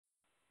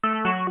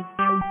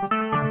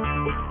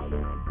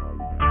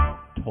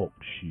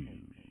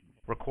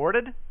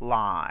Recorded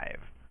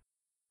live.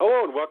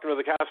 Hello and welcome to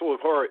the Castle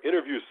of Horror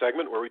interview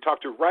segment where we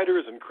talk to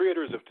writers and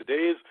creators of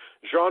today's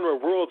genre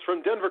worlds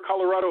from Denver,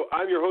 Colorado.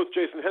 I'm your host,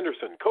 Jason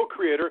Henderson,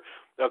 co-creator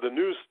of the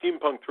new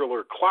steampunk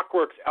thriller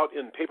Clockworks, out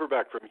in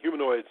paperback from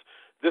Humanoids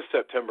this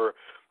September.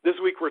 This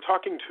week we're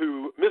talking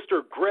to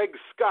Mr. Greg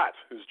Scott,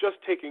 who's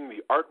just taking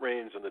the art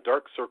reins in the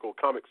Dark Circle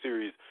comic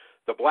series,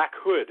 The Black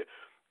Hood.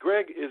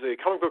 Greg is a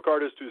comic book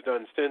artist who's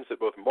done stints at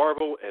both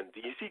Marvel and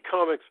DC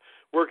Comics,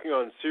 working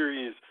on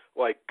series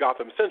like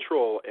Gotham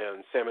Central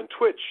and Sam and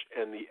Twitch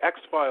and the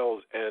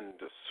X-Files and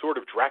Sword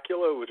of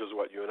Dracula, which is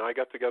what you and I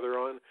got together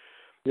on.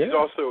 Yeah. He's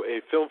also a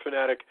film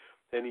fanatic,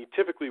 and he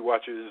typically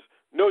watches,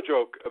 no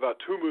joke, about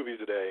 2 movies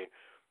a day.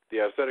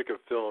 The aesthetic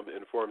of film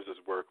informs his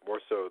work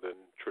more so than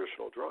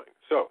traditional drawing.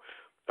 So,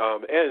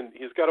 and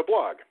he's got a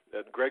blog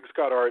at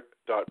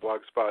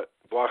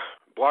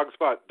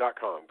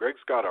gregscottart.blogspot.com.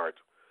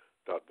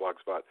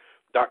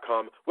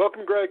 gregscottart.blogspot.com.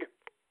 Welcome, Greg.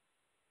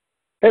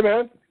 Hey,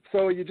 man.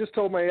 So you just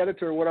told my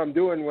editor what I'm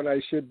doing when I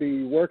should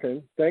be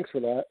working. Thanks for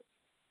that.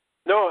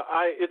 No,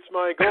 it's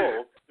my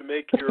goal to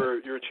make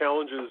your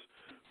challenges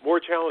more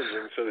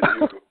challenging so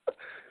that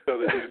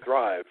you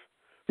thrive.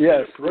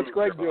 Yes. What's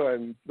Greg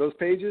doing? Those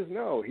pages?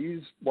 No,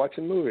 he's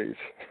watching movies.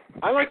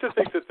 I like to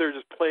think that they're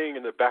just playing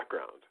in the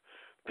background.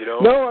 You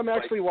know? No, I'm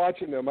actually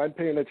watching them. I'm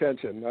paying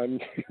attention.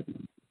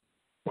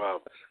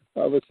 Wow.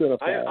 I'm a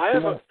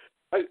cinephile.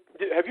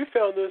 Have you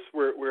found this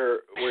where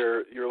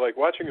you're like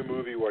watching a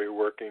movie while you're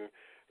working,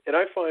 and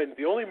I find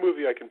the only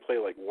movie I can play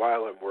like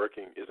while I'm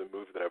working is a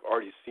movie that I've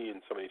already seen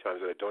so many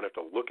times that I don't have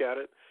to look at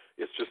it.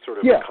 It's just sort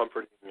of a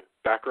comforting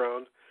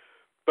background.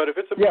 But if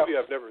it's a movie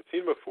I've never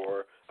seen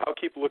before, I'll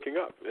keep looking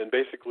up. And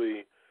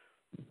basically,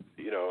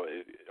 you know,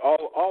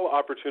 all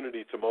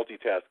opportunity to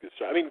multitask is.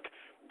 I mean,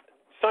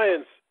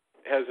 science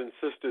has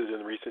insisted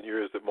in recent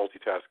years that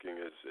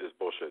multitasking is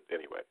bullshit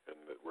anyway, and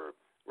that we're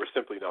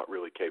simply not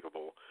really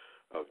capable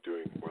of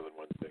doing more than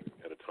one thing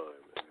at a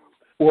time.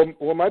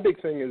 Well, my big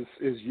thing is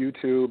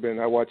YouTube,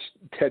 and I watch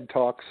TED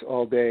Talks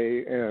all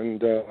day,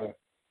 and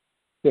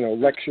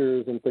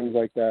lectures and things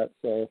like that.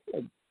 So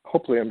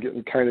hopefully, I'm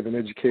getting kind of an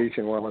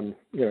education while I'm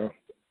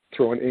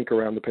throwing ink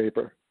around the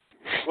paper.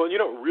 Well, you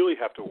don't really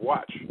have to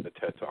watch a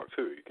TED Talk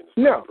too. You can just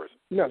no,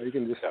 you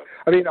can just. Yeah.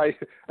 I mean, I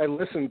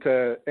listened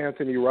to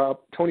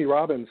Tony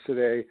Robbins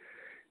today,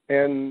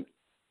 and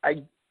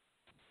I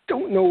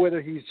don't know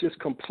whether he's just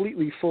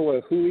completely full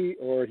of hooey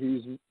or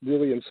he's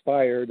really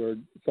inspired or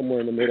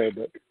somewhere in the middle.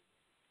 But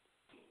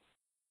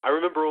I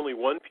remember only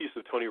one piece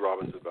of Tony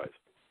Robbins' advice,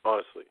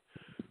 honestly,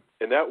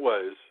 and that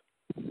was,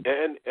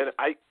 and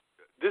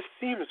this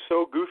seems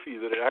so goofy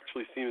that it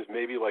actually seems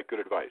maybe like good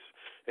advice.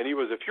 And he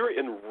was, if you're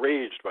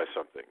enraged by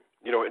something,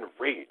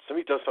 enraged,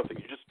 somebody does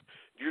something,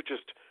 you're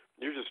just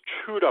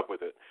chewed up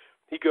with it.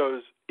 He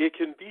goes, it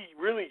can be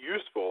really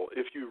useful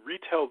if you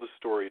retell the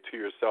story to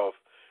yourself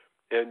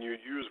and you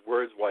use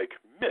words like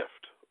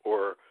miffed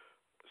or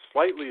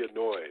slightly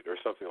annoyed or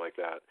something like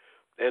that.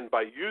 And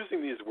by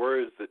using these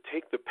words that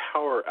take the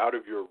power out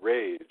of your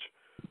rage,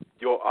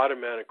 you'll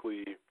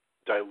automatically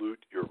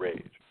dilute your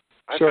rage.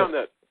 I found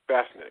that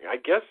fascinating. I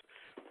guess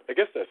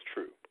that's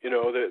true.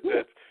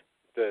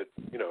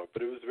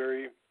 But it was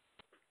very.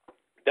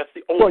 That's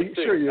the only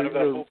thing out of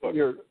that whole book.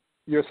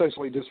 You're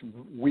essentially just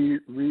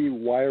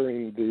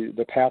rewiring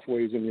the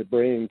pathways in your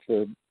brain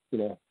for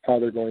how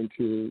they're going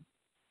to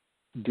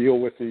deal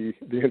with the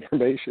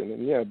information,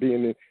 and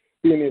being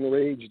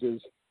enraged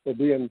or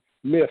being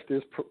miffed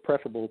is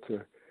preferable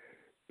to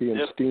being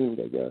steamed,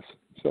 I guess.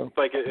 So,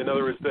 like in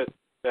other words,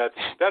 that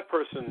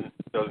person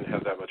doesn't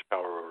have that much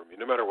power over me,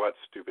 no matter what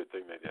stupid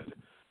thing they did.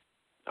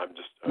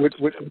 Which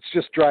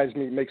just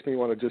makes me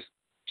want to just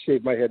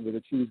shave my head with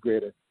a cheese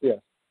grater. Yeah.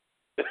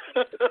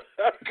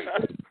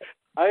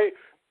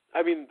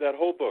 I mean, that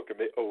whole book,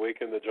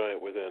 Awaken the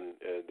Giant Within,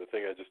 and the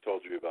thing I just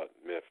told you about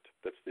miffed,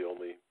 that's the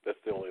only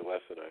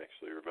lesson I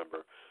actually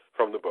remember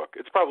from the book.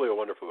 It's probably a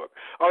wonderful book.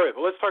 All right,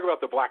 well, let's talk about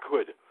The Black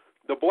Hood.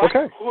 The Black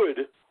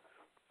Hood,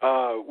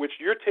 which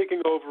you're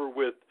taking over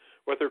with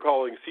what they're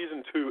calling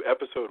Season 2,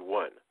 Episode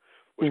 1,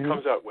 which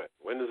comes out when?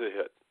 When does it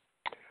hit?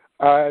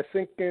 I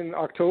think in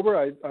October.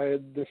 I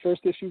had the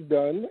first issue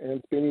done, and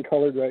it's being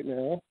colored right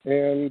now.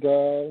 And,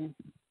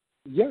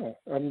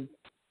 I'm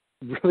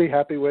really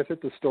happy with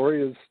it. The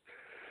story is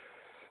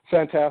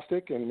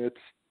fantastic, and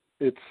it's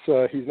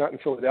he's not in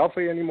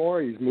Philadelphia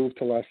anymore. He's moved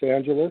to Los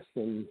Angeles,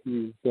 and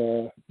he's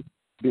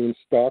being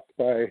stalked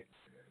by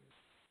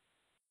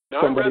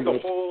somebody.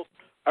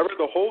 I read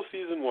the whole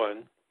Season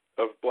 1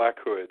 of Black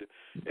Hood,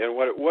 and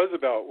what it was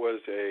about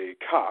was a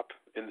cop,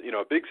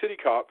 a big city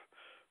cop,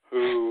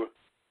 who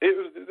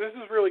this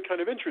is really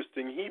kind of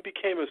interesting. He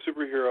became a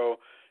superhero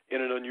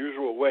in an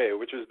unusual way,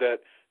 which is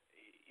that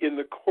in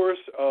the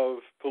course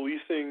of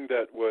policing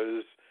that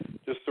was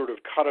just sort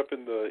of caught up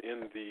in the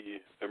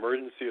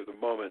emergency of the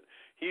moment,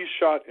 he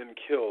shot and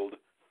killed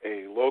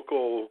a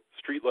local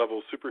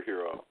street-level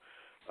superhero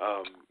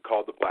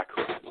called the Black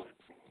Hood.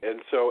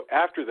 And so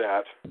after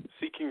that,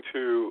 seeking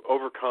to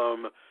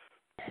overcome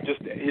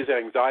just his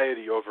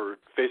anxiety over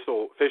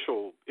facial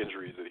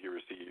injuries that he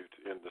received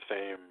in the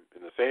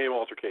same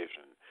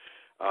altercation.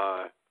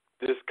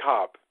 This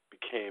cop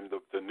became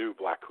the new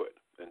Black Hood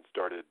and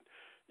started,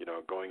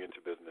 going into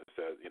business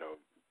at,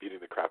 beating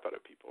the crap out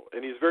of people.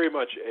 And he's very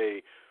much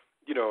a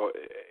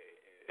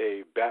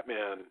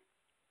Batman.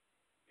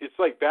 It's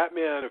like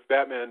Batman if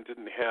Batman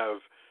didn't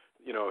have,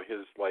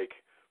 his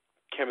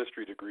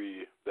chemistry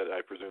degree that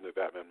I presume that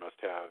Batman must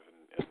have,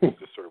 and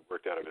just sort of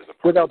worked out of his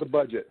apartment. Without the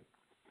budget.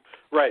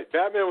 Right,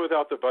 Batman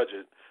without the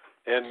budget,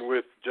 and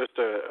with just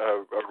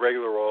a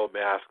regular old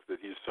mask that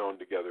he's sewn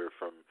together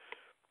from.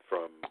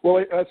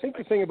 Well, I think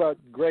the thing about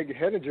Greg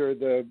Henniger,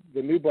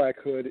 the new Black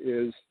Hood,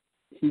 is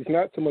he's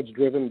not so much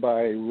driven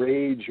by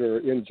rage or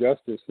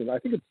injustice, and I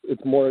think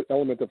it's more an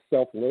element of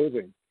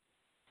self-loathing,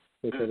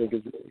 which I think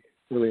is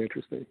really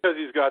interesting. Because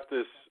he's got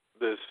this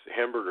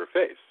hamburger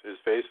face. His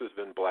face has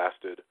been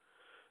blasted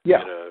in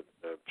a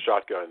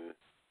shotgun.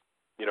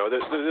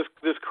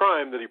 This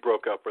crime that he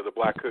broke up where the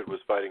Black Hood was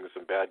fighting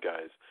some bad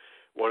guys,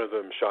 one of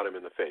them shot him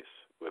in the face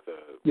with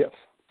a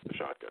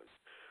shotgun.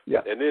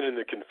 Yeah. And then in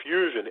the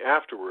confusion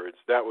afterwards,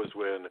 that was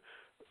when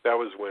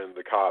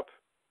the cop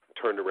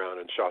turned around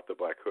and shot the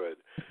Black Hood.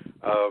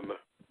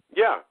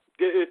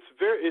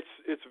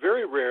 It's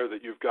very rare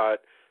that you've got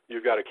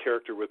a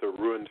character with a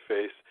ruined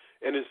face,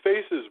 and his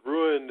face is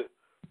ruined.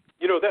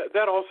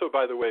 That also,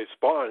 by the way,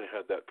 Spawn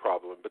had that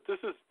problem, but this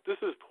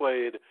is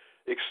played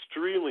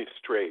extremely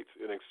straight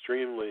and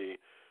extremely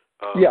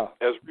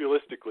as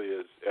realistically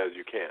as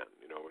you can.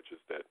 Which is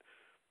that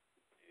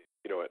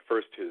at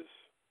first his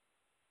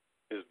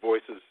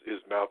voice his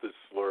mouth is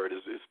slurred,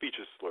 his speech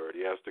is slurred.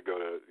 He has to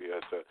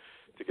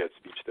get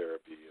speech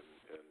therapy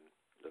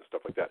and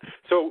stuff like that.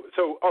 So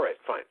all right,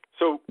 fine.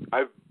 So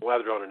I've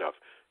blathered on enough.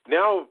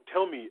 Now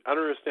tell me, I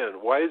don't understand.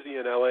 Why is he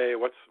in LA?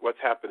 What's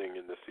happening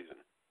in this season?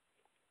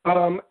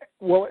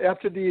 Well,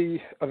 after the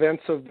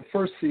events of the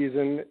first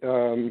season,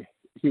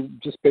 he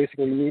just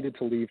basically needed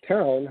to leave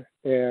town,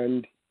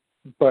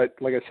 but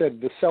like I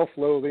said, the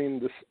self-loathing,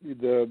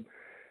 the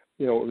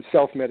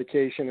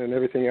self-medication and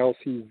everything else,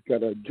 he's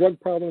got a drug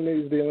problem that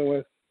he's dealing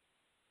with,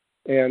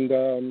 and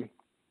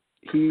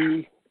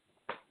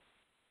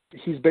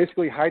he's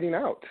basically hiding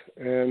out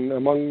and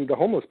among the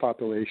homeless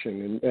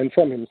population and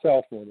from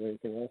himself more than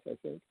anything else, I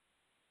think.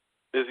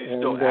 Is he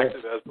still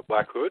active as the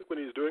Black Hood when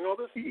he's doing all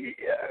this?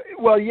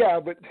 Yeah,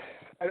 but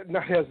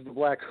not as the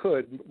Black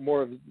Hood,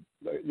 more of,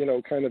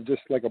 kind of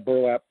just like a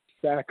burlap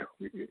sack,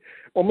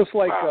 almost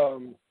like,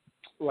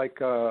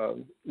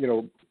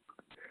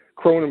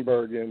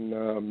 Cronenberg in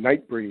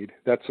Nightbreed,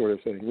 that sort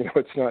of thing.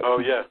 It's not. Oh,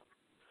 yeah.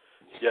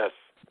 Yes.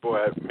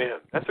 Boy, man,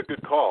 that's a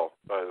good call,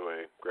 by the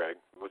way, Greg.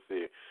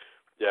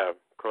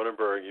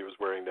 Cronenberg, he was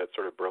wearing that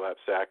sort of burlap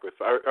sack with,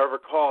 I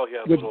recall he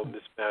had a little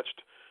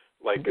mismatched,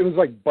 it was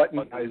like button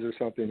eyes or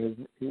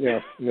something.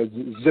 A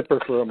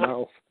zipper for a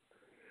mouth.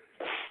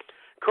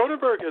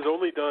 Cronenberg has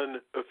only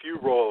done a few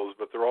roles,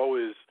 but they're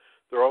always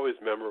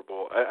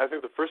memorable. I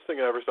think the first thing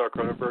I ever saw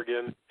Cronenberg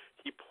in,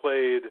 he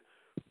played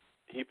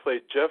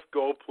Jeff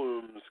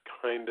Goldblum's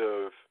kind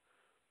of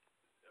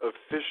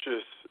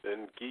officious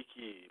and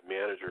geeky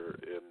manager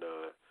in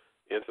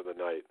Into the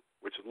Night,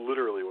 which is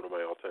literally one of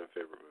my all-time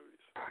favorite movies.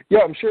 Yeah,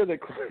 I'm sure that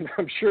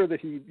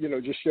he,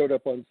 just showed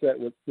up on set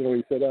with,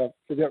 he said,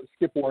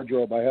 skip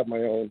wardrobe, I have my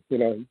own,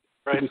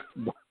 Right. He just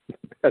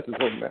has his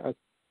own mask.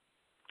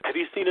 Have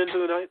you seen Into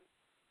the Night?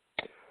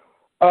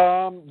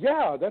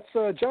 Yeah, that's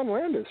John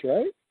Landis,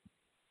 right?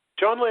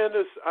 John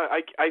Landis,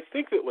 I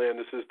think that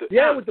Landis is the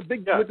with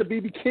the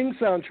B.B. King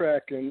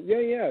soundtrack, and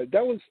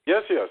that was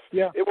yes.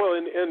 Yeah.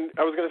 And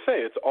I was going to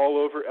say it's all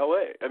over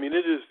L.A. I mean,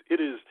 it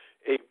is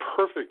a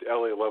perfect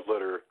L.A. love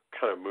letter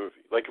kind of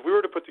movie. Like if we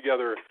were to put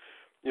together,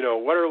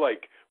 what are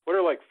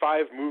like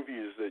 5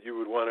 movies that you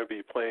would want to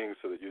be playing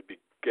so that you'd be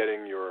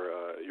getting your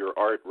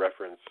art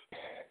reference.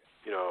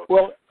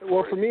 Well,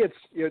 for me,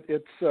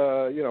 it's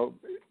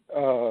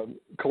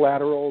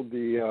Collateral,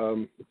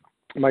 the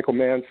Michael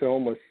Mann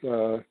film with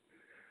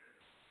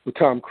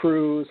Tom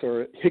Cruise,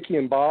 or Hickey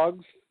and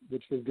Boggs,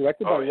 which was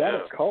directed by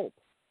Robert Culp.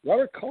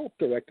 Robert Culp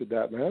directed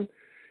that, man,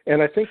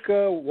 and I think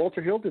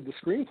Walter Hill did the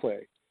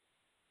screenplay.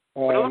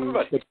 When I love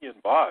about Hickey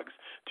and Boggs,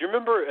 do you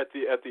remember at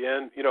the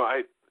end?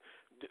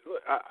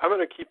 I'm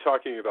going to keep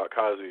talking about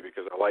Cosby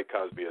because I like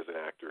Cosby as an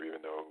actor,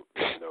 even though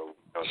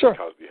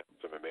Cosby has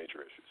some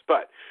major issues.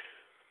 But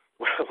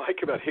what I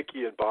like about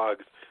Hickey and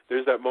Boggs,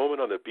 there's that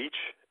moment on the beach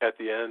at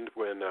the end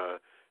when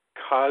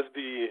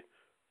Cosby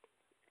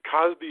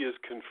is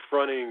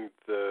confronting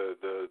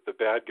the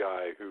bad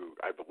guy who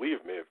I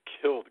believe may have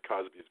killed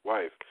Cosby's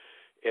wife,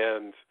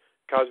 and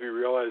Cosby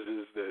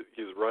realizes that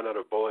he's run out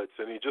of bullets,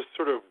 and he just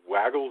sort of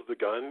waggles the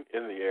gun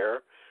in the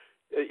air,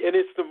 and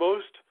it's the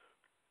most.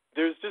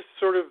 There's just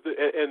sort of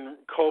and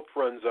Culp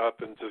runs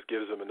up and just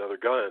gives him another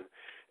gun,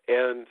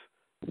 and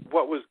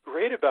what was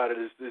great about it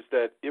is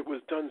that it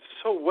was done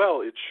so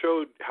well. It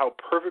showed how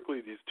perfectly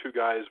these two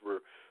guys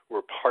were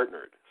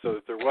partnered, so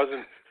that there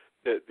wasn't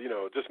that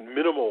just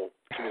minimal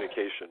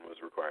communication was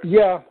required.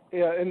 Yeah,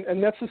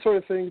 and that's the sort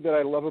of thing that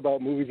I love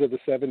about movies of the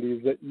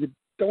 70s, that you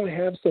don't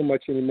have have so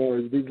much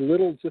anymore. These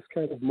little just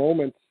kind of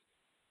moments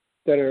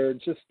that are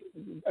just,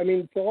 I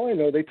mean, for all I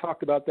know, they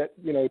talked about that,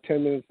 10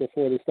 minutes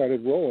before they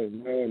started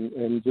rolling,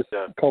 and just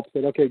Culp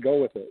said, okay, go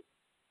with it.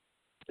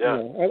 Yeah.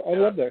 I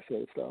love that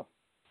sort of stuff.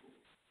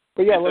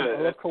 But yeah,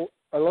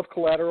 I love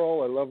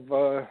Collateral. I love,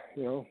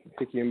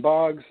 Hickey and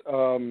Boggs.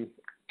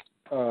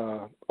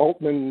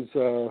 Altman's,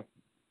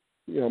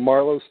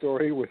 Marlowe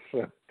story with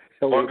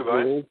Long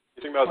Goodbye. You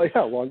think about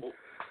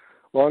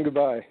Long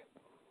Goodbye.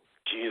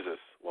 Jesus,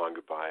 Long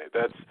Goodbye.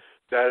 The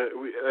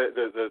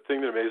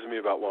thing that amazes me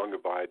about Long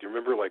Goodbye. Do you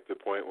remember like the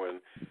point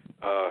when,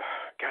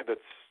 that's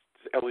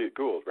Elliot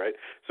Gould, right?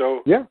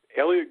 So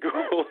Elliot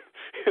Gould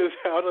is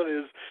out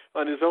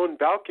on his own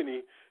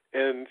balcony,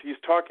 and he's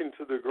talking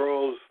to the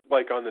girls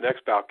like on the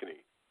next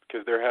balcony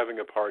because they're having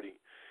a party,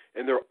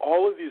 and there are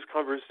all of these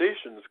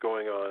conversations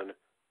going on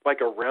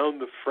like around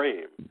the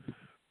frame.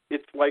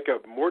 It's like a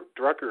Mort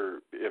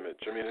Drucker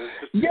image. I mean,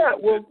 it's just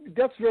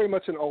that's very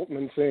much an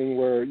Altman thing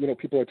where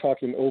people are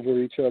talking over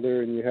each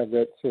other, and you have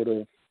that sort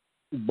of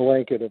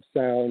blanket of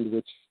sound,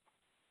 which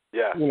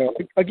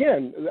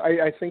again,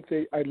 I think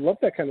I love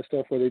that kind of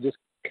stuff where they just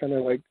kind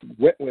of like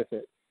wet with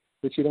it,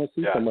 which you don't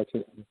see so much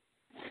anymore.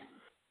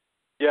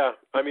 Yeah,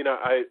 I mean,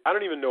 I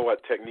don't even know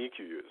what technique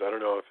you use. I don't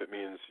know if it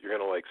means you're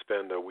going to like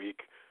spend a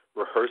week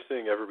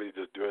rehearsing, everybody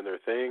just doing their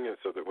thing, and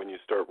so that when you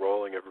start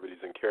rolling,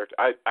 everybody's in character.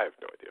 I have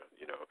no idea,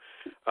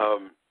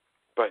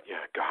 But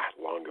yeah, God,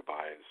 Long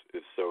Goodbye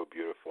is so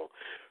beautiful.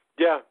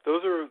 Yeah,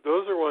 those are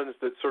ones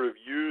that sort of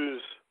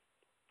use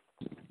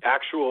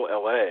actual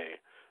LA,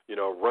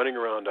 running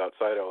around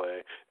outside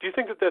LA. Do you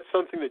think that that's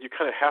something that you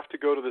kind of have to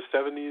go to the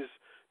 70s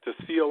to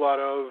see a lot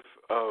of,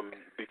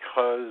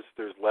 because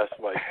there's less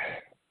like?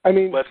 I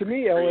mean, to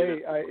me, LA,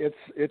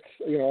 it's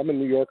I'm a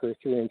New Yorker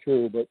through and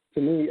through, but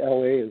to me,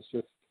 LA is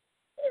just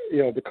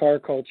the car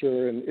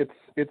culture, and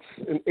it's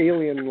an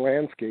alien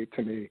landscape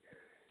to me.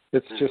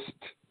 It's just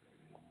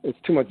it's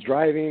too much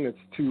driving. It's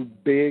too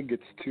big.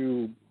 It's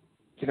too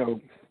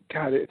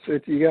God.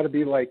 It's you got to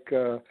be like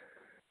it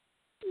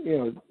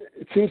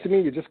seems to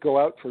me you just go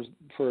out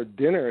for a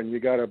dinner and you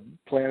got to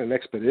plan an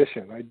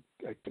expedition.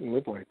 I couldn't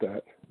live like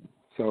that.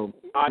 So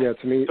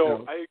to me.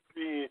 So I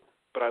agree.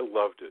 But I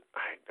loved it.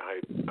 I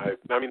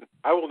mean,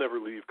 I will never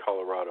leave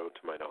Colorado,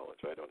 to my knowledge.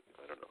 I don't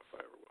know if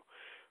I ever will.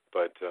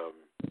 But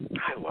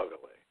I love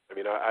LA. I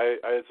mean, I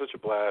had such a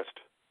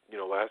blast.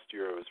 Last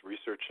year I was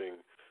researching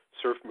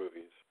surf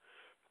movies,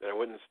 and I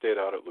went and stayed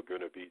out at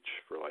Laguna Beach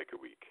for like a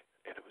week,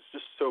 and it was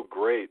just so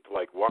great to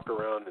like walk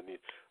around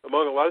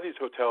among a lot of these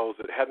hotels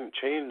that hadn't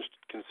changed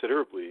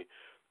considerably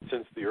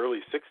since the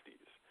early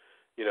 '60s.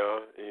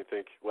 And you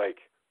think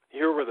like,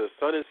 here where the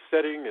sun is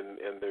setting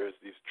and there's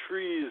these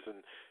trees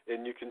and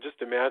you can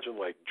just imagine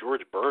like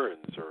George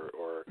Burns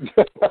or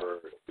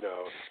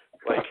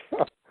like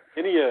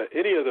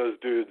any of those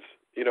dudes,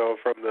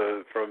 from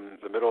the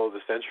middle of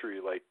the century,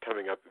 like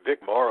coming up,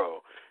 Vic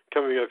Morrow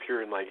coming up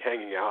here and like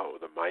hanging out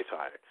with a Mai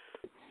Tai,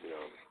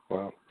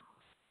 Wow.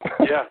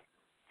 Yeah.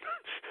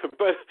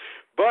 but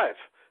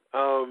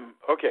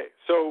okay,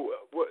 so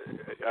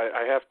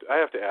I have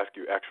to ask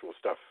you actual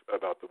stuff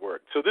about the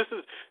work. So this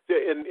is,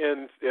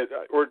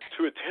 or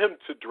to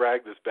attempt to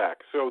drag this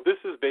back. So this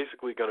is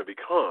basically going to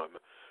become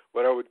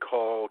what I would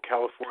call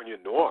California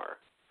noir.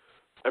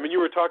 I mean, you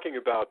were talking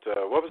about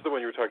what was the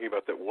one you were talking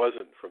about that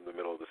wasn't from the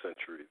middle of the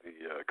century?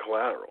 The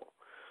Collateral.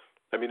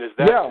 I mean, is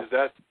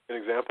that an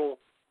example?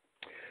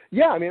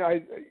 Yeah, I mean,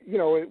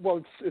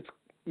 it's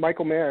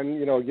Michael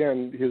Mann.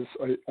 Again,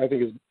 I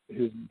think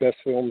his best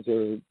films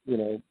are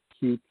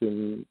Heat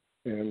and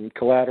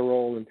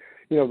Collateral, and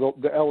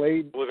the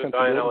L.A. To Live and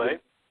Die in L.A.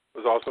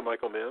 was also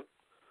Michael Mann.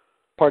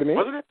 Pardon me?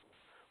 Wasn't it?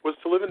 Was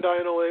To Live and Die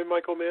in L.A.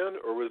 Michael Mann,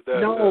 or was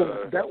that?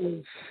 No, that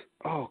was.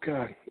 Oh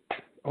God.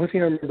 The only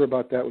thing I remember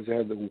about that was it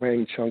had the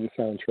Wang Chung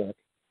soundtrack.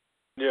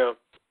 Yeah.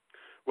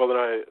 Well,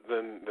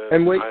 then.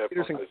 And Wade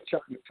Peterson got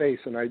shot in the face,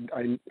 and I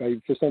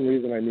for some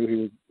reason I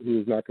knew he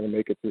was not going to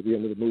make it to the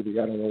end of the movie.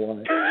 I don't know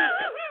why.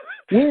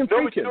 But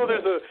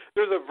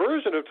there's a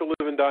version of To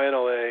Live and Die in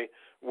L.A.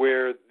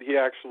 where he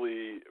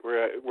actually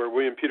where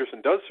William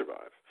Peterson does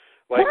survive,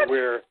 like what?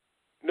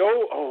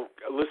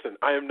 Listen,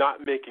 I am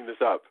not making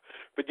this up,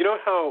 but you know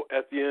how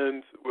at the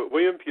end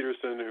William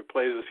Peterson, who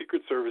plays a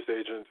Secret Service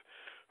agent,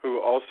 who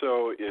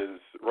also is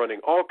running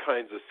all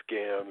kinds of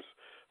scams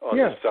on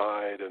the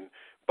side and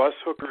bus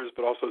hookers,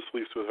 but also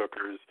sleeps with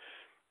hookers,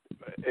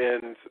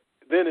 and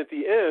then at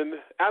the end,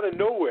 out of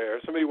nowhere,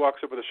 somebody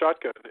walks up with a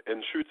shotgun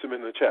and shoots him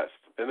in the chest,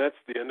 and that's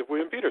the end of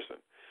William Peterson.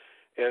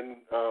 And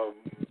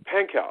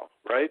Pankow,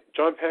 right?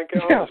 John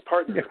Pankow, his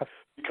partner,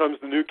 becomes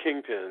the new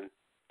kingpin,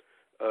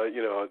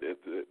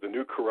 the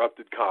new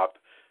corrupted cop,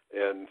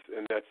 and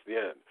that's the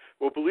end.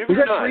 Well, believe it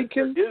or not,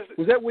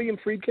 was that William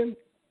Friedkin?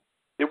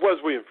 It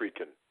was William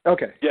Friedkin.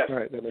 Okay. Yes. All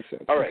right, that makes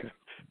sense. All right. Okay.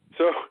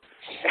 So,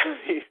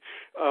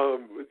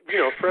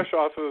 fresh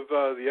off of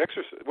The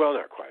Exorcist. Well,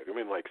 not quite. I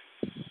mean, like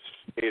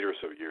 8 or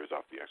so years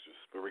off The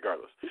Exorcist, but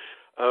regardless.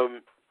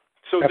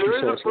 So there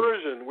is a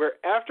version where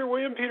after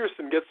William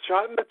Peterson gets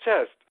shot in the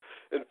chest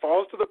and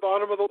falls to the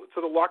bottom of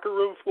the locker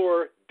room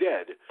floor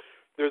dead,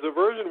 there's a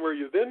version where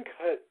you then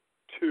cut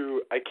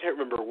to, I can't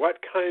remember what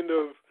kind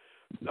of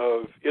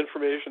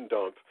information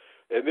dump,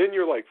 and then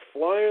you're like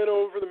flying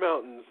over the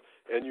mountains,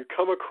 and you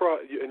come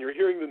across, and you're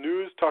hearing the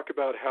news talk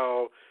about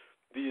how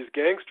these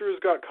gangsters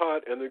got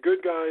caught, and the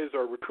good guys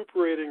are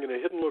recuperating in a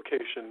hidden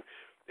location,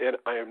 and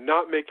I am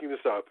not making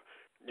this up.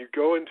 You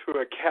go into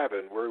a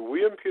cabin where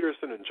William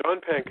Peterson and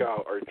John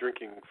Pankow are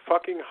drinking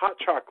fucking hot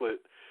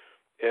chocolate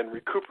and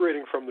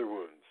recuperating from their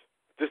wounds.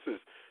 This is...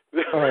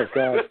 Oh,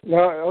 God. No,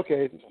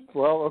 okay.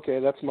 Well, okay,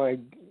 that's my...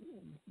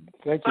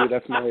 Thank you.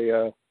 That's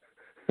my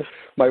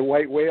my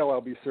white whale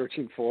I'll be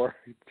searching for.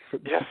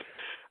 Yes.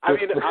 I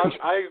mean,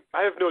 I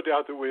have no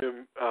doubt that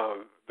William,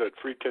 that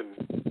Friedkin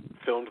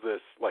filmed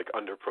this, like,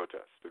 under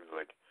protest. It was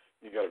like,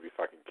 you got to be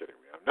fucking kidding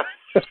me. I'm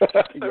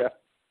not... Yeah.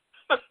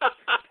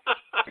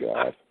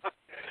 God.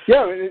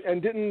 Yeah,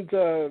 and didn't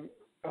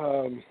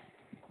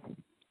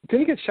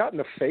he get shot in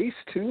the face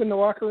too in the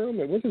locker room?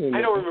 It wasn't.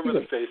 I don't remember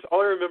the face.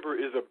 All I remember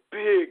is a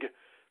big,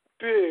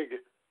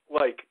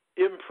 like,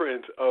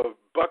 imprint of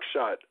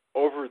buckshot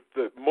over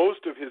the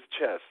most of his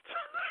chest.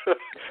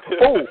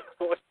 Oh,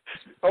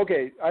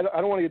 okay. I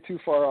don't want to get too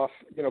far off,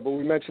 but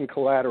we mentioned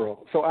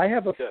Collateral. So I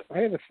have a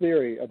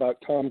theory about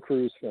Tom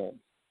Cruise films.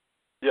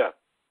 Yeah.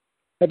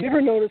 Have you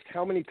ever noticed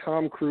how many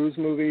Tom Cruise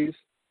movies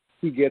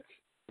he gets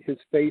his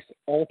face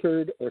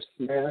altered or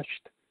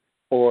smashed,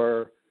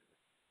 or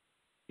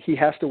he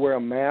has to wear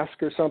a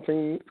mask or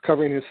something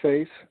covering his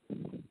face?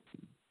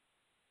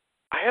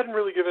 I hadn't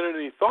really given it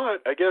any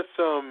thought. I guess...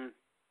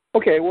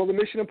 Okay, well, the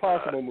Mission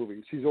Impossible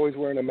movies, he's always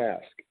wearing a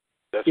mask.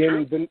 That's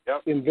true.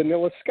 In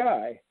Vanilla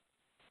Sky,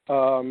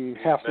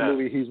 half the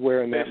movie he's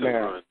wearing that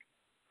mask.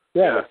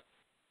 Yeah.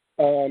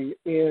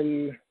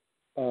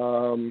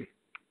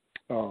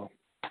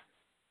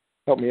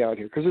 Help me out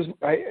here, because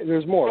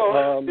there's more.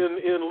 Well,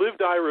 in Live,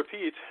 Die,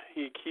 Repeat,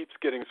 he keeps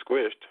getting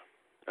squished.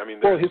 I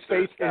mean, his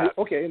face.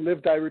 In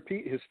Live, Die,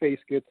 Repeat, his face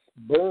gets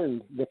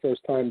burned the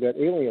first time that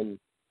alien.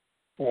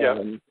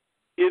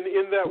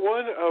 In that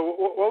one,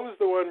 what was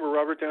the one where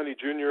Robert Downey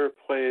Jr.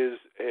 plays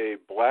a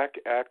black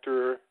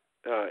actor,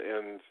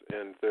 and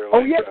they're like...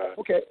 Oh yeah,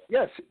 okay,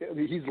 yes,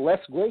 he's Les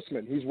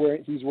Grossman. He's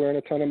wearing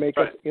a ton of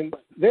makeup in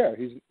there.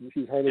 He's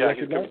hardly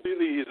recognizable.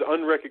 He's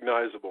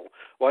unrecognizable.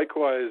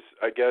 Likewise,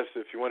 I guess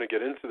if you want to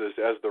get into this,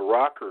 as the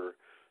rocker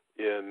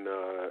in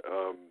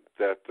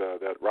that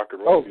rock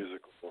and roll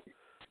musical.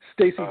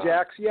 Stacey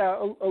Jacks,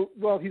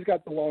 well, he's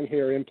got the long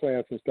hair,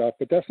 implants and stuff,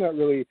 but that's not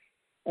really.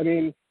 I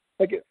mean,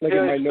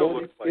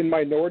 in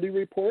Minority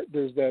Report,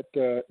 there's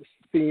that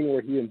scene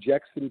where he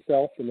injects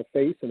himself in the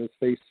face and his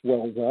face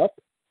swells up.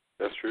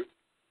 That's true.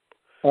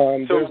 All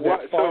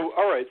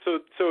right. So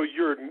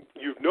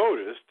you've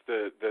noticed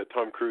that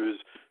Tom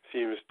Cruise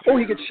seems to...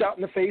 he gets shot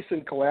in the face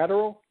in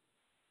Collateral?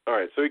 All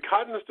right, so he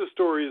cottons to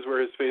stories where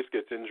his face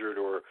gets injured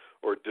or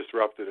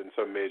disrupted in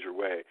some major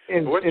way.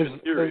 What's your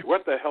theory?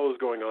 What the hell is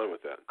going on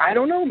with that? I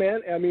don't know,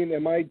 man. I mean,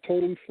 am I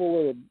totally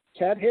full of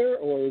cat hair,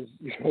 or is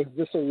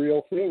this a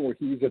real thing where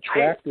he's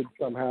attracted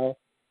somehow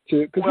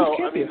to... Because this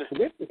can't be a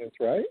coincidence,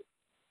 right?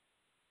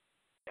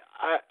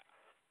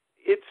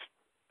 It's...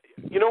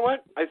 You know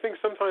what? I think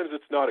sometimes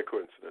it's not a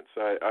coincidence.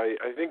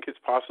 I think it's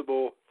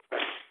possible...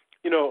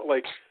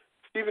 like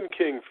Stephen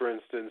King, for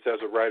instance, as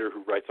a writer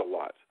who writes a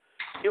lot,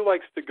 he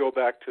likes to go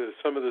back to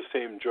some of the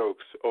same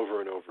jokes over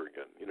and over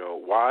again.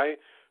 Why?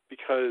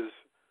 Because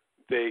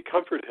they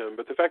comfort him,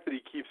 but the fact that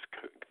he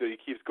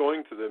keeps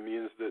going to them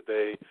means that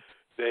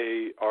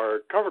they are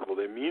comfortable.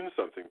 They mean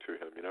something to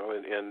him,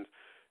 and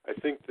I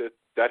think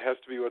that has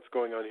to be what's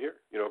going on here.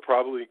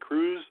 Probably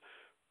Cruise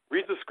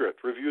reads a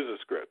script, reviews a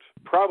script,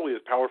 probably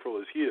as powerful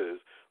as he is,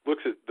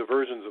 looks at the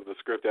versions of the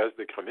script as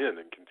they come in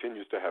and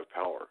continues to have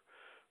power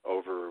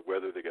over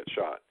whether they get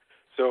shot.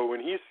 So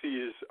when he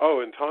sees,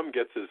 and Tom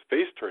gets his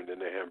face turned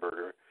into a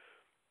hamburger,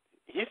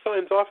 he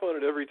signs off on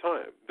it every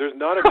time. There's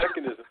not a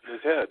mechanism in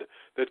his head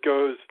that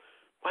goes,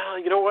 well,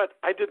 you know what,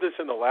 I did this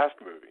in the last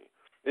movie.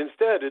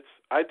 Instead,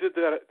 I did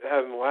that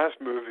in the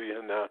last movie,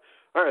 and all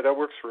right, that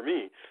works for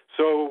me.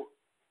 So,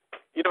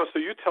 so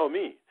you tell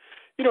me.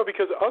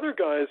 Because other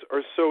guys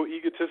are so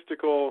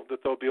egotistical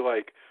that they'll be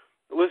like,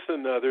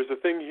 listen, there's a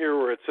thing here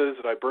where it says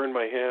that I burned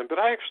my hand, but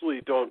I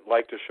actually don't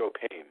like to show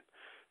pain.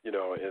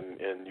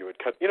 And you would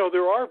cut.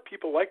 There are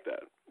people like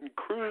that.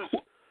 Cruise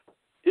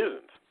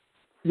isn't.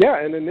 Yeah,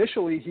 and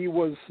initially he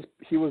was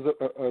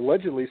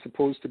allegedly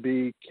supposed to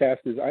be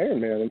cast as Iron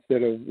Man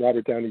instead of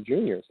Robert Downey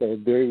Jr. So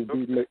they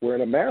would be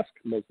wearing a mask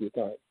most of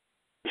the time.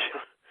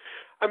 Yeah.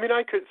 I mean,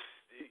 I could.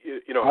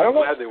 I'm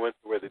glad they went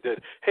the way they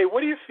did. Hey,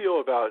 what do you feel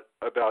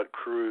about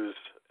Cruise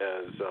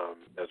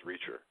as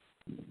Reacher?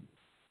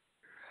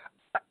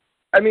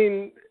 I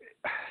mean,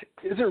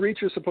 isn't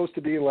Reacher supposed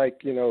to be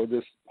like,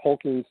 this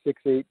hulking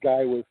 6'8"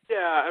 guy with...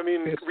 Yeah, I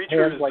mean,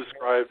 Reacher is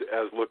described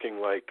as looking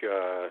like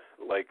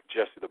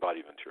Jesse the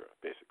Body Ventura,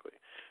 basically.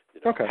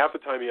 Okay. Half the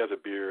time he has a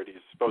beard.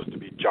 He's supposed to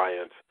be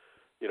giant,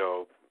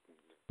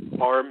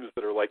 arms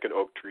that are like an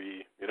oak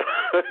tree,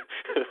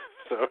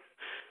 So,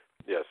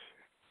 yes.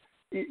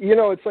 You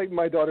know, it's like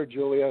my daughter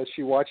Julia.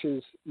 She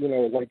watches, you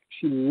know, like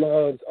she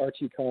loves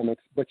Archie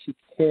comics, but she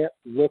can't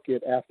look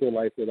at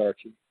Afterlife with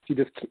Archie. She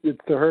just,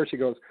 to her, she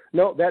goes,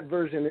 no, that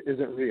version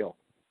isn't real.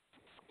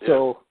 Yeah.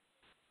 So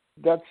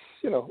that's,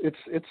 you know,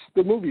 it's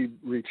the movie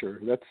Reacher.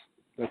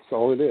 That's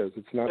all it is.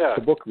 It's not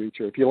the book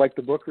Reacher. If you like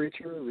the book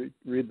Reacher,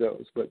 read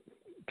those. But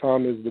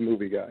Tom is the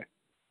movie guy.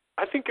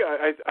 I think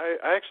I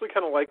actually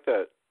kind of like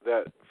that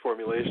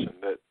formulation,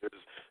 that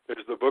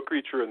there's the book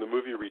Reacher and the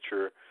movie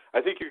Reacher. I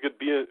think you could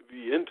be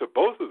into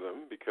both of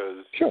them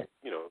because,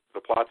 you know,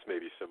 the plots may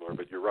be similar,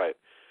 but you're right.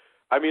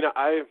 I mean,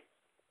 I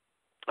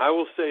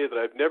will say that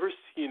I've never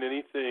seen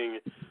anything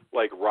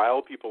like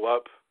rile people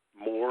up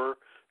more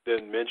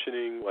than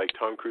mentioning like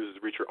Tom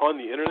Cruise's Reacher on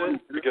the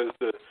internet, because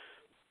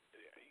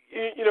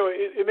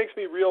it makes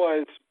me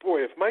realize,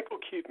 boy, if Michael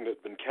Keaton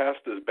had been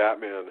cast as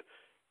Batman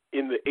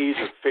in the age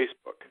of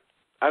Facebook,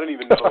 I don't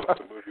even know if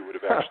the movie would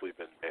have actually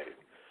been made,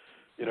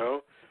 you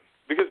know?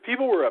 Because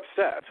people were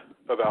upset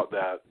about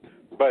that,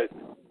 but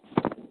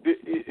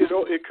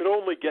it could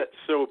only get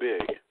so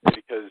big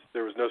because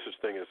there was no such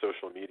thing as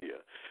social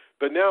media.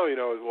 But now, you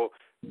know, well,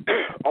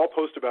 I'll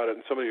post about it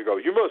and somebody will go,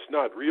 you must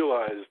not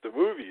realize the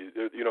movie,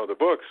 you know, the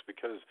books,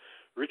 because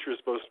Reacher is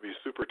supposed to be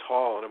super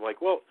tall. And I'm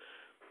like, well,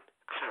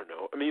 I don't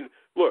know. I mean,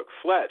 look,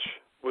 Fletch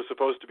was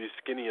supposed to be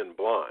skinny and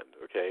blonde,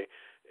 okay?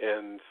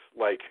 And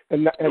like,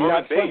 and not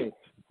funny.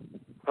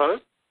 Huh?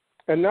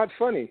 And not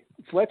funny.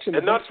 Fletch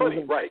and not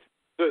funny, right.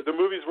 The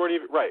movies weren't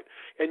even right,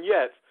 and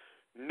yet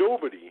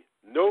nobody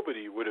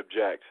would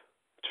object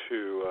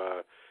to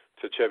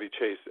Chevy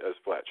Chase as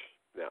Fletch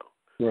now.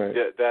 Right.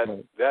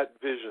 That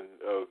vision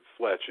of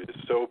Fletch is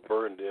so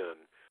burned in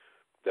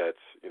that,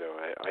 you know,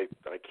 I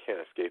can't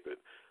escape it.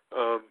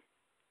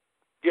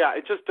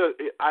 It just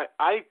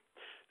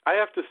I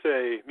have to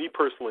say, me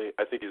personally,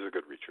 I think he's a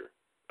good Reacher.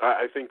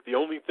 I think the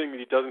only thing that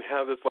he doesn't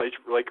have that's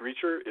like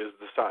Reacher is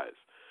the size,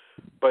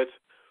 but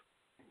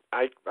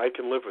I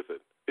can live with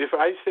it. If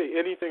I say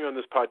anything on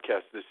this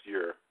podcast this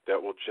year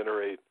that will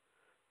generate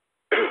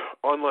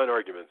online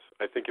arguments,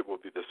 I think it will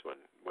be this one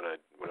when I'm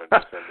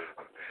defending.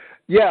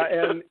 Yeah,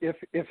 and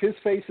if his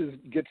face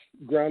gets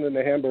ground in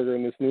the hamburger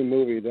in this new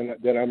movie,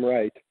 then I'm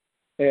right.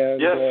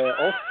 And yes.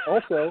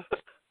 Also,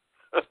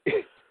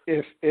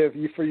 if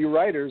you, for you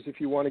writers, if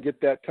you want to get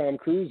that Tom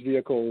Cruise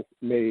vehicle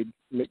made,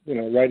 you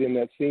know, right in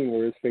that scene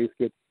where his face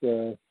gets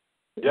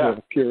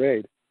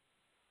pureed.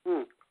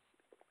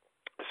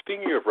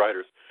 Speaking of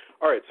writers,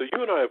 all right, so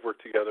you and I have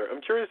worked together.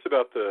 I'm curious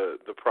about the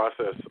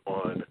process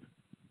on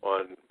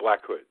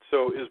Black Hood.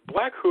 So is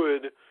Black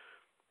Hood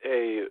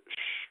a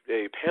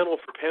panel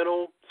for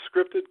panel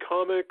scripted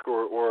comic,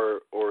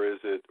 or is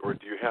it, or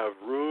do you have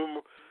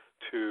room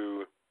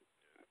to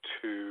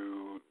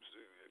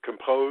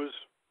compose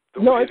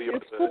the way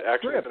the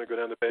action is going to go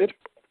down the page?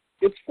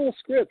 It's full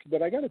script,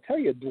 but I got to tell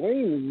you,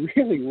 Dwayne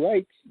really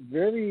writes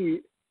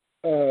very.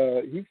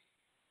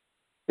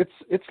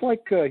 It's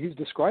like he's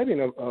describing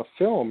a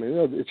film. You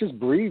know, it just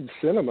breathes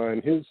cinema,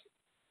 and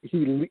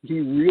he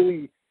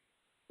really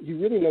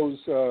knows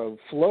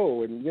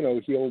flow, and you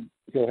know he'll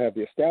have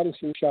the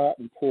establishing shot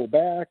and pull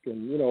back,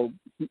 and you know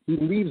he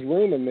leaves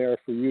room in there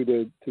for you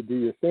to do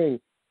your thing.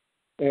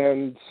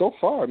 And so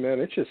far, man,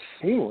 it's just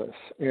seamless,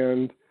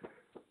 and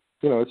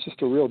you know it's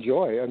just a real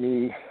joy. I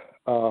mean,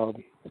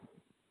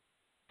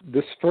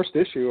 this first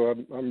issue,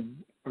 I'm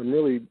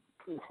really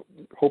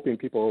hoping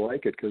people will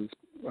like it because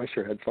I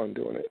sure had fun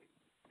doing it.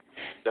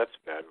 That's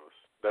fabulous.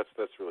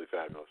 That's really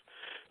fabulous.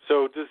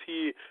 So does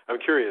he? I'm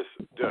curious,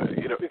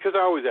 you know, because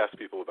I always ask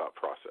people about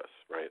process,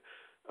 right?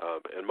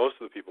 And most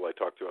of the people I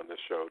talk to on this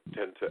show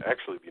tend to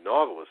actually be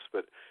novelists,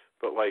 but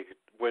like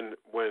when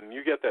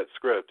you get that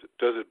script,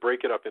 does it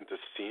break it up into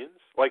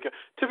scenes? Like a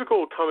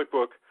typical comic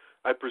book,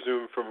 I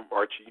presume from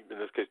Archie, in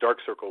this case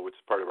Dark Circle, which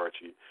is part of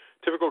Archie,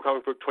 typical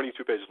comic book,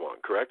 22 pages long,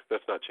 correct?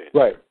 That's not changed.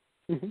 Right.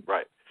 Mm-hmm.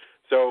 Right.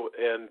 So,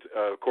 and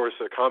of course,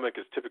 a comic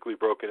is typically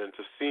broken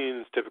into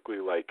scenes, typically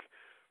like,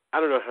 I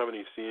don't know how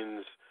many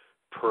scenes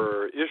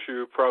per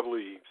issue,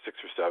 probably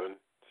 6 or 7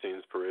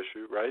 scenes per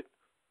issue, right?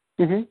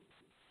 Mm-hmm.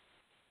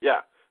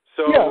 Yeah.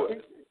 So,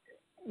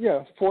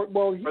 yeah.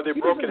 Are they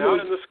broken out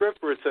in the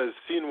script where it says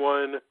scene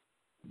 1,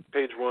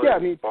 page 1? Yeah, I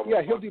mean, blah, blah,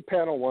 blah. He'll do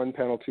panel 1,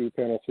 panel 2,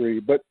 panel 3.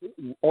 But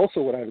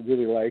also, what I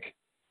really like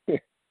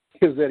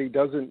is that he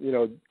doesn't, you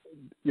know,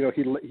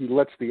 he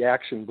lets the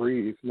action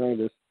breathe. None of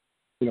this,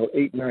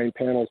 8-9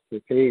 panels per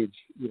page,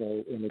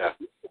 and it's,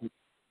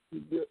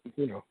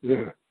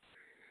 Yeah.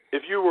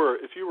 If you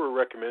were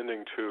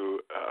recommending to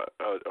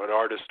an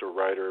artist or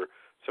writer,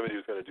 somebody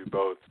who's going to do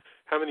both,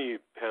 how many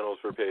panels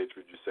per page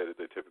would you say that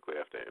they typically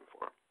have to aim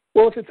for?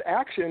 Well, if it's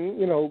action,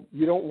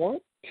 you don't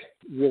want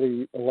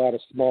really a lot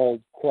of small,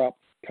 cropped,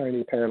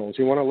 tiny panels.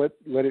 You want to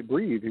let it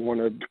breathe. You want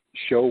to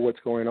show what's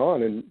going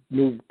on and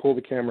pull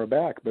the camera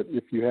back. But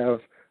if you have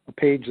a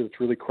page that's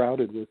really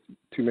crowded with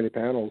too many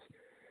panels,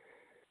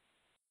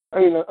 I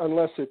mean,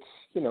 unless it's,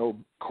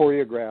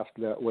 choreographed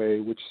that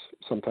way, which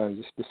sometimes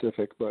is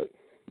specific, but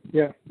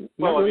yeah.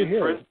 Well, I mean,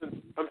 for instance,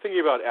 I'm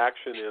thinking about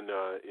action in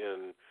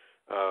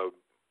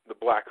the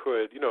Black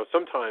Hood,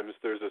 sometimes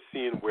there's a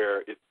scene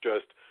where it's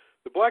just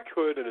the Black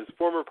Hood and his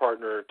former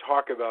partner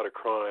talk about a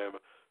crime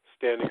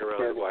standing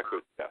around the Black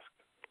Hood's desk,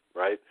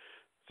 right?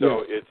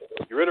 So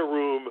you're in a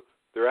room,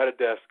 they're at a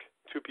desk,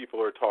 two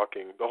people are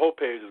talking, the whole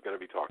page is going to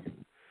be talking.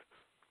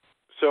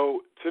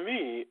 So to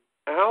me,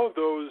 how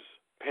those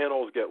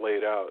panels get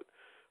laid out,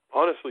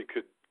 honestly,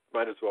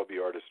 might as well be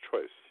artist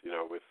choice,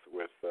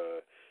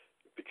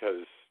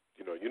 because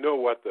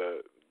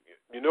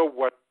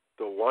what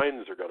the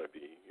lines are going to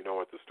be,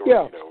 what the story,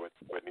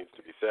 what needs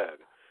to be said.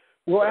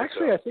 Well,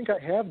 actually, I think I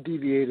have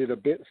deviated a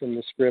bit from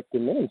the script,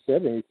 and no one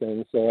said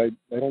anything, so I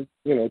don't,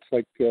 it's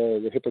like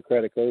the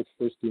Hippocratic Oath,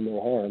 first do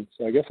no harm.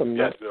 So I guess I'm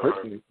not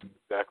hurting anything.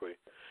 Exactly.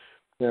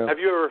 Yeah. Have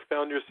you ever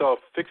found yourself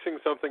fixing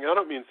something? I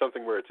don't mean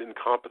something where it's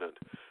incompetent,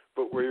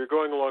 but where you're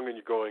going along and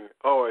you're going,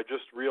 oh, I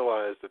just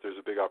realized that there's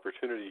a big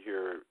opportunity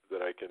here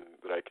that I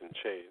can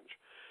change.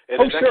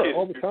 And in that case,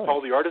 all the do you time.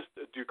 call the artist?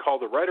 Do you call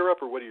the writer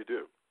up, or what do you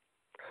do?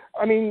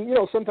 I mean,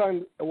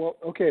 sometimes. Well,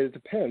 okay, it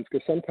depends,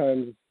 because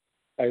sometimes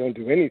I don't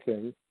do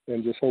anything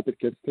and just hope it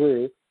gets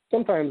through.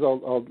 Sometimes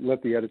I'll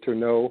let the editor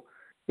know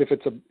if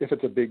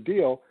it's a big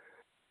deal,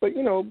 but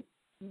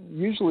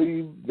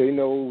usually they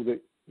know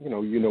that you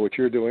know what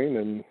you're doing,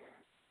 and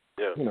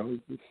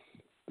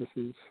this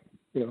is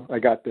I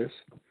got this.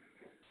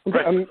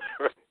 Right.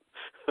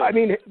 I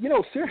mean,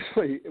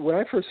 seriously, when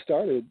I first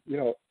started,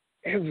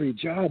 every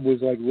job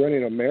was like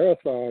running a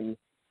marathon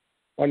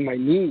on my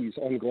knees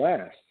on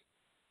glass.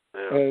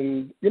 Yeah.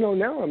 And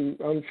now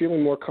I'm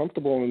feeling more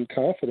comfortable and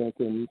confident,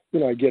 and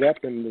I get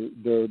up and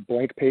the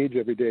blank page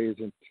every day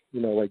isn't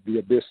like the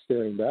abyss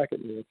staring back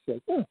at me. It's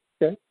like, oh,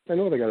 okay, I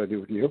know what I got to do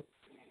with you.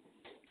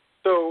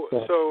 So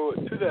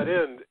to that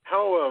end,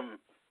 how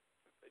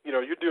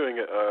you're doing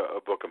a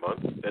book a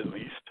month at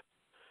least.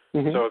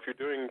 Mm-hmm. So if you're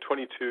doing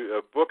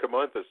a book a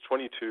month, that's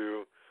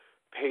 22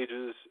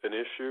 pages an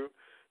issue,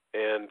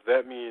 and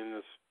that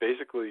means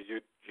basically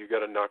you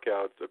got to knock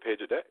out a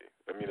page a day.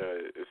 I mean,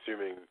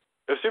 assuming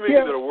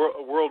you're in a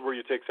world where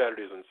you take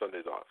Saturdays and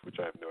Sundays off, which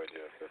I have no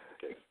idea if that's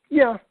the case.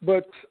 Yeah,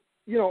 but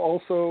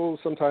also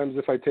sometimes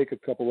if I take a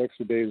couple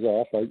extra days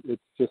off,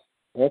 it's just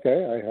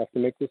okay. I have to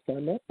make this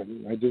time up,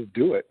 and I just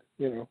do it.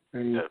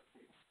 And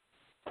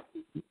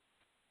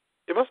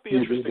it must be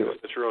interesting to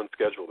set your own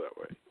schedule that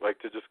way, like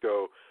to just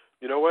go,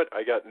 you know what,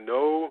 I got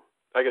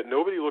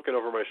nobody looking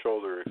over my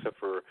shoulder except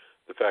for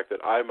the fact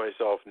that I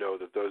myself know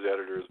that those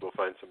editors will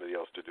find somebody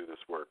else to do this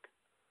work.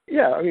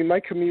 Yeah, I mean,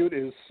 my commute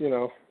is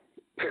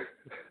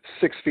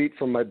 6 feet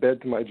from my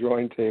bed to my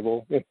drawing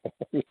table.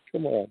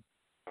 Come on.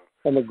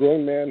 I'm a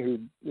grown man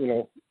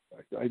who,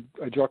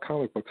 I draw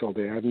comic books all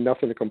day. I have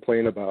nothing to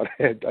complain about.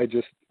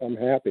 I'm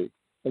happy.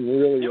 I'm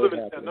really, You live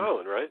really in happy. Staten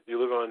Island, right? You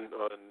live on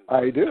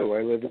I do.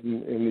 I live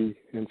in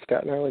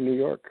Staten Island, New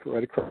York,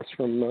 right across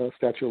from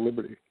Statue of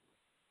Liberty.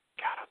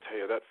 God, I'll tell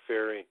you, that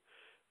ferry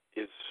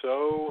is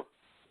so...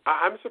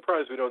 I'm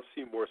surprised we don't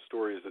see more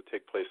stories that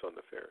take place on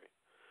the ferry,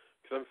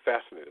 because I'm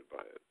fascinated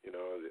by it.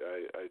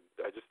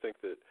 I just think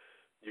that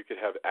you could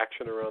have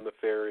action around the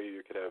ferry,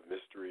 you could have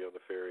mystery on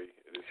the ferry.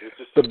 It's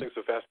just something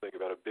so fascinating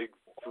about a big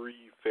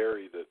free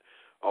ferry that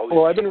all these...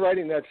 Well, I've been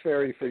riding that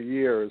ferry for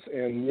years,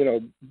 and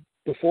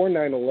before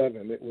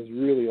 9/11, it was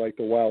really like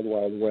the wild,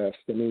 wild west.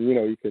 I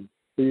mean,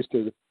 they used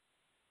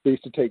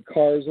to take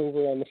cars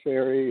over on the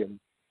ferry, and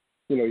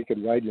you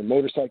could ride your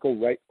motorcycle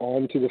right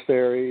onto the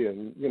ferry,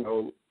 and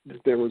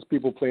there was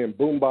people playing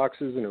boom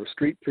boxes, and there were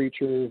street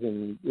preachers,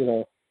 and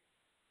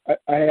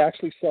I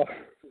actually saw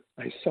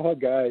a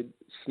guy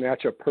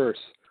snatch a purse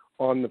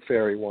on the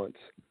ferry once.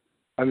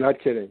 I'm not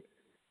kidding.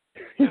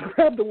 He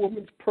grabbed a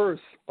woman's purse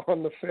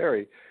on the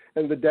ferry,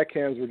 and the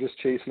deckhands were just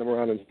chasing him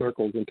around in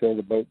circles until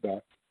the boat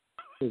docked.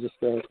 It was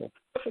hysterical.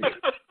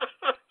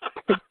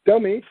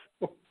 Dummy.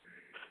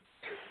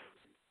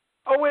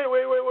 Oh, wait.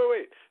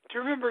 Do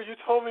you remember you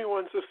told me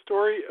once a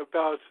story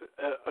about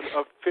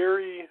a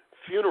ferry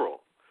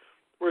funeral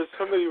where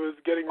somebody was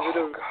getting rid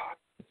of... God.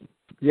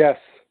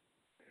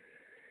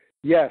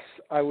 Yes,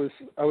 I was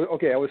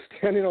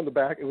standing on the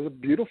back. It was a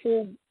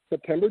beautiful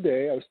September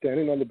day. I was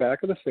standing on the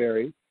back of the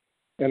ferry,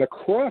 and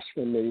across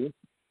from me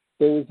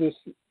there was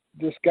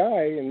this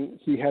guy, and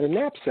he had a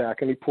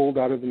knapsack, and he pulled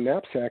out of the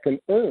knapsack an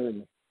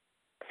urn,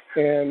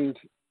 and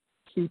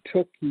he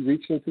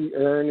reached into the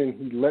urn, and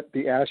he let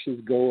the ashes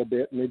go a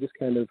bit, and they just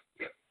kind of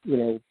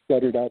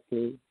fluttered out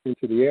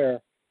into the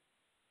air.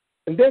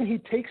 And then he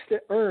takes the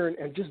urn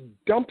and just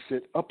dumps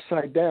it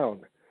upside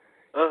down.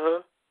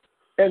 Uh-huh.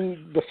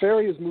 And the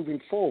ferry is moving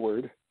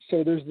forward,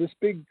 so there's this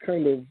big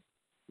kind of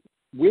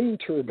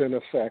wind turbine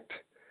effect,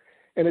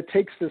 and it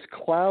takes this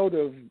cloud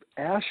of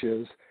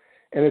ashes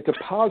and it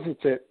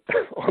deposits it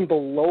on the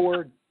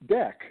lower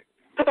deck.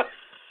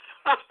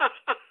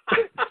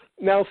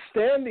 Now,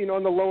 standing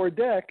on the lower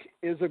deck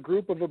is a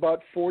group of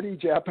about 40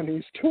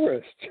 Japanese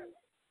tourists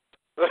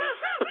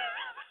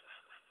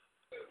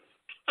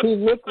who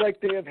look like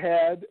they have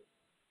had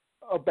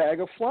a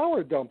bag of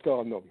flour dumped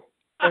on them.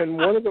 And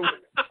one of the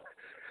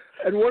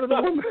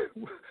women,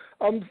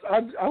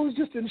 I was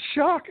just in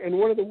shock, and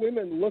one of the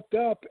women looked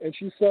up, and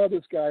she saw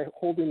this guy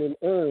holding an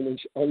urn, and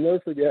I'll never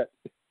forget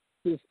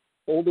this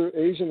older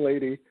Asian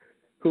lady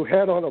who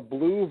had on a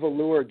blue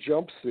velour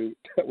jumpsuit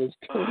that was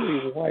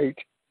totally white,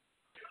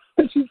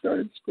 and she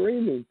started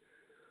screaming.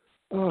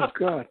 Oh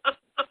God!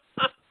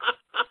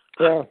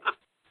 Yeah.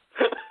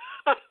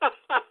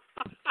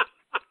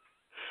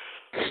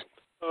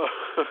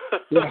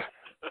 Yeah.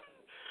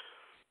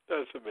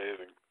 That's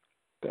amazing.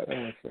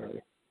 I'm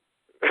sorry.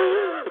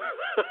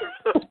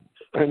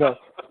 I know.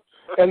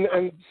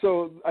 And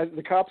so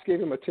the cops gave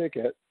him a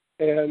ticket,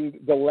 and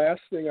the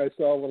last thing I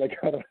saw when I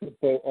got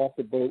off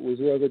the boat was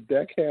one of the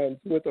deckhands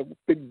with a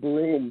big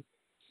broom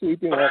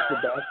sweeping off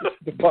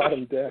the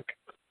bottom deck.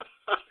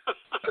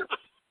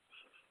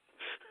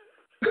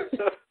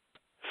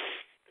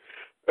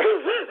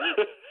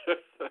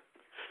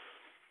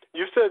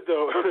 You said,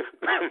 though,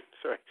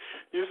 sorry,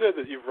 you said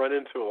that you've run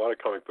into a lot of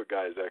comic book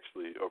guys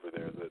actually over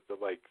there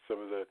that like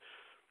some of the,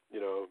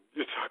 you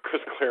saw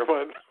Chris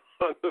Claremont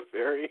on the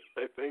ferry,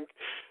 I think.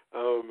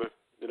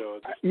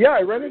 Yeah,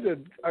 I ran into,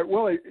 I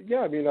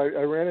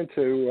ran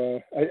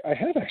into, I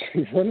had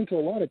actually run into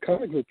a lot of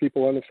comic book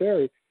people on the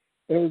ferry,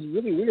 and it was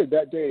really weird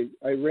that day.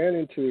 I ran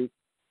into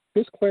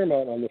Chris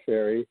Claremont on the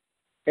ferry,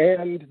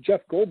 and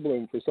Jeff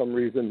Goldblum, for some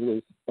reason,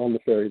 was on the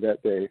ferry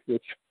that day,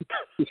 which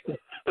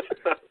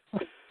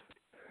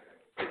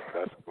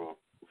that's cool.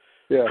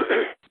 Yeah.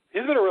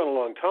 He's been around a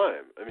long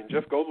time. I mean,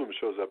 Jeff Goldblum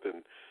shows up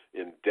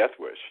in Death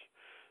Wish,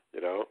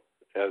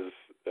 as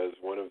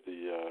one of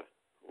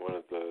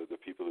the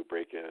people who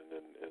break in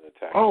and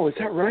attack. Oh, is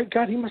that right?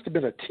 God, he must have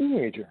been a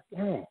teenager.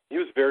 Wow. He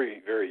was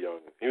very, very young.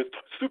 He was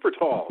super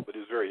tall, but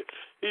he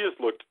just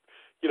looked,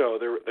 they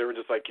were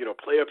just like,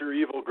 play up your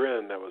evil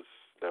grin. That was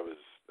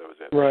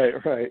it.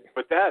 Right.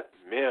 But that,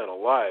 man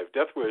alive,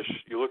 Death Wish,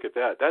 you look at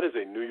that is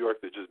a New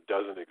York that just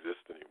doesn't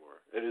exist anymore.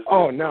 It is.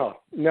 Oh,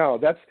 no,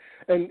 that's,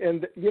 and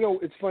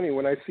it's funny,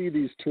 when I see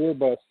these tour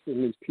buses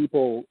and these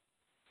people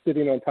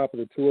sitting on top of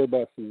the tour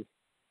buses,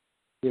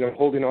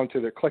 holding on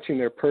to clutching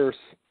their purse,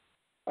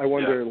 I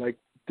wonder,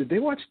 did they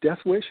watch Death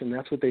Wish and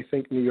that's what they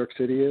think New York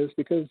City is?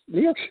 Because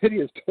New York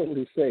City is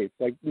totally safe.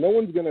 Like, no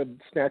one's going to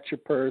snatch your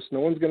purse. No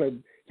one's going to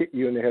hit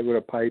you in the head with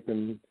a pipe.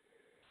 And,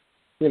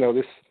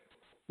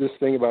 this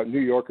thing about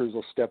New Yorkers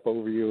will step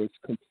over you is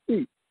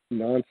complete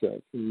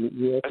nonsense. I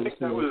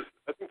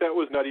think that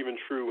was not even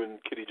true when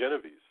Kitty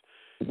Genovese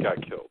got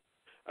killed.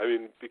 I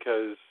mean,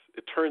 because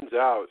it turns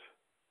out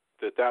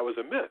that was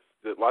a myth.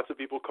 That lots of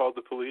people called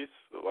the police.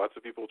 That lots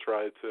of people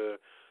tried to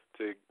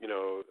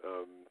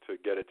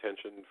get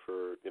attention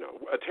for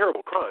a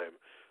terrible crime,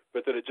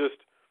 but that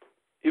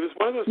it was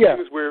one of those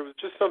things where it was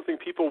just something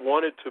people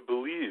wanted to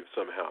believe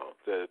somehow.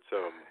 That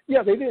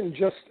they didn't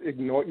just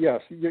ignore.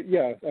 Yes,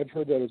 I've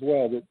heard that as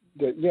well.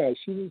 That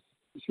she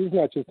was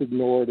not just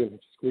ignored and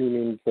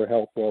screaming for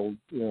help while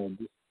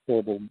this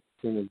horrible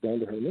thing was done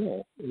to her.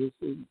 No,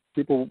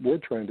 people were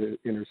trying to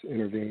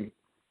intervene.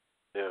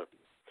 Yeah.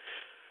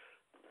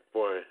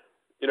 Boy,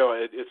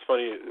 it's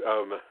funny.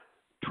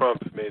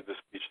 Trump made this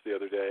speech the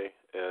other day,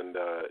 and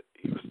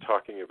he was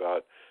talking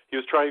about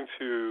he's trying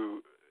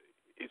to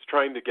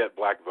get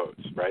black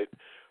votes, right?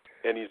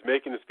 And he's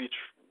making a speech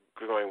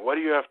going, "What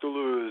do you have to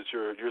lose?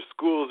 Your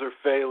schools are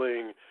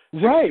failing.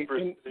 Right.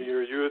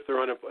 Your youth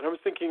are unemployed." I was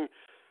thinking,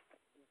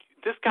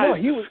 this guy's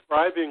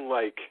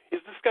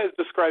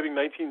describing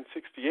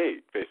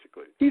 1968,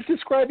 basically. He's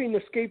describing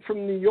Escape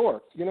from New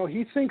York.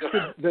 He thinks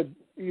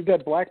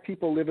that black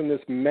people live in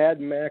this Mad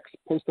Max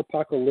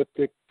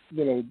post-apocalyptic,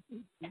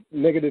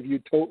 negative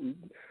utopia.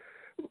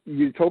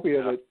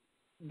 Yeah.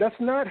 That's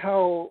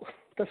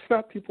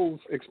not people's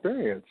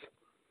experience.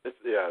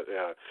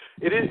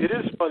 It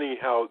is funny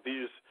how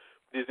these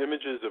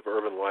images of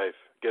urban life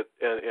get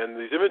and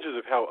these images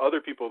of how other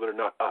people that are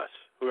not us,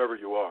 whoever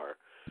you are,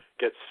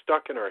 get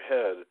stuck in our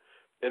head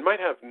and might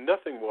have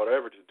nothing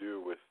whatever to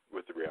do with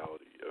the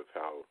reality of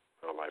how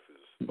life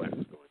is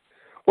going.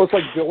 Well, it's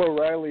like Bill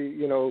O'Reilly,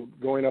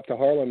 going up to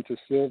Harlem to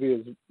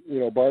Sylvia's,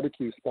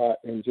 barbecue spot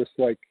and just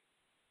like,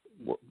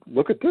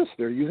 look at this,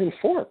 they're using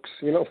forks.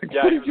 He was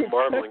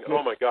marveling.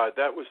 Oh my God,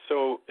 that was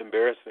so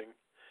embarrassing.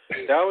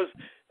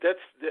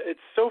 It's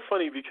so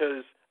funny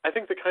because I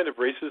think the kind of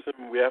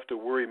racism we have to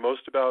worry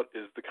most about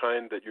is the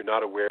kind that you're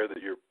not aware that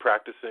you're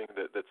practicing,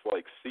 that's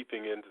like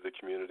seeping into the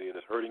community and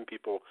is hurting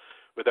people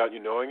without you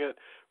knowing it.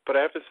 But I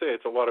have to say,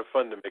 it's a lot of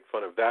fun to make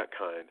fun of that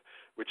kind,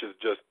 which is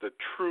just the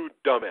true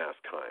dumbass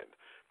kind.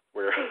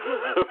 Where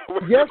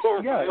yes,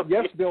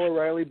 Bill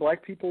O'Reilly.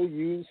 Black people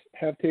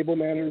have table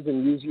manners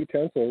and use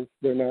utensils.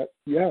 They're not.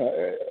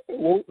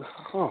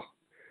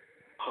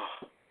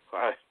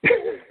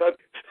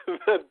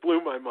 That blew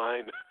my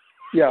mind.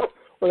 Yeah.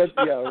 Well,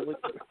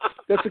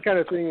 that's the kind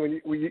of thing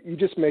when you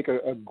just make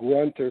a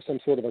grunt or some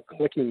sort of a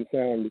clicking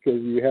sound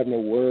because you have no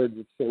words.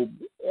 It's so.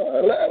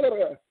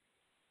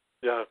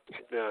 Yeah.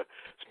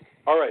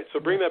 All right,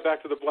 so bring that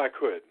back to the Black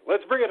Hood.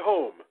 Let's bring it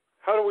home.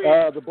 How do we?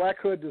 The Black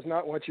Hood does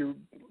not want you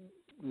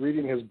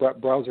reading his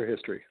browser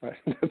history. I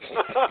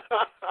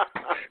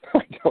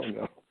don't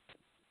know.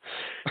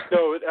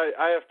 No,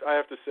 I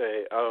have to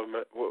say,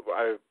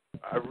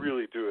 I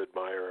really do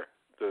admire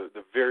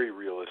the very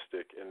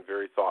realistic and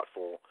very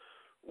thoughtful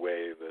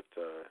way that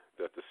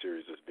the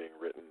series is being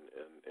written,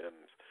 and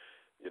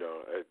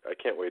I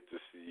can't wait to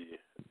see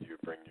you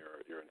bring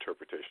your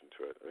interpretation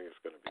to it. I think it's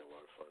going to be a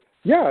lot of fun.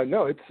 Yeah,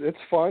 no,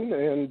 it's fun,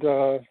 and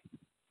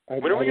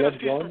when are we going to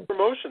see some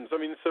promotions? I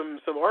mean,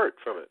 some art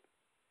from it.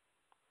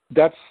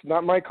 That's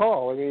not my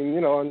call. I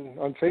mean,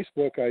 on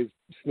Facebook I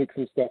sneak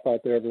some stuff out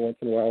there every once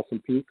in a while, some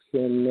peeks,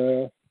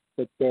 and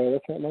but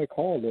that's not my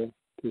call to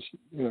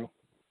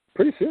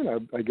pretty soon,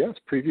 I guess,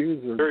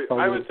 previews or.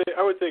 I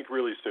would think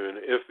really soon.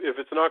 If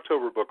it's an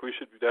October book, we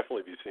should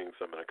definitely be seeing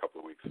some in a couple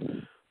of weeks,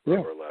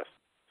 or less.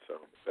 So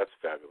that's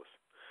fabulous.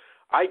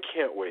 I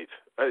can't wait.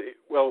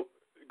 Well,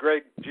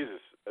 Greg,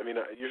 Jesus, I mean,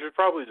 you should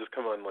probably just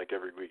come on like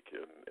every week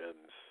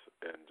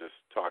and just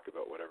talk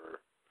about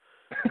whatever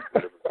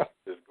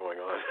is going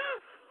on.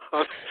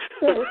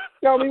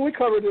 Yeah, I mean, we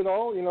covered it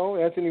all.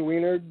 Anthony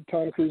Weiner,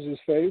 Tom Cruise's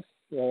face.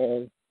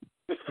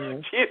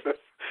 Jesus.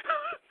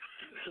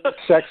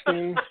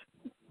 Sexting,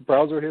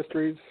 browser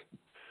histories,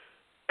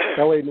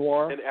 L.A.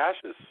 Noir. And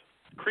ashes.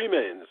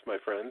 Cremains, my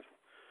friend.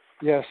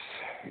 Yes.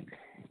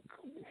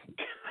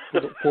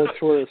 Poor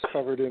tourists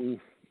covered in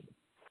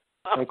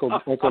Uncle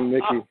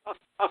Nicky.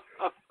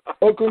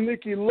 Uncle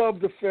Nicky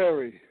loved the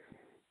ferry.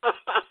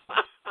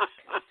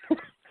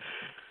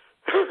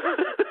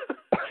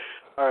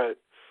 All right.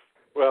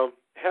 Well,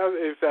 have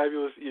a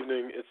fabulous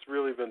evening. It's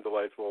really been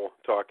delightful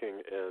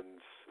talking,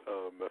 and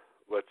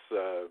let's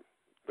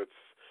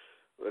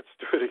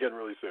do it again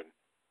really soon.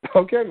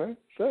 Okay, man.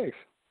 Thanks.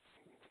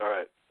 All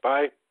right.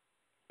 Bye.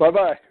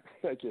 Bye-bye.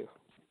 Thank you.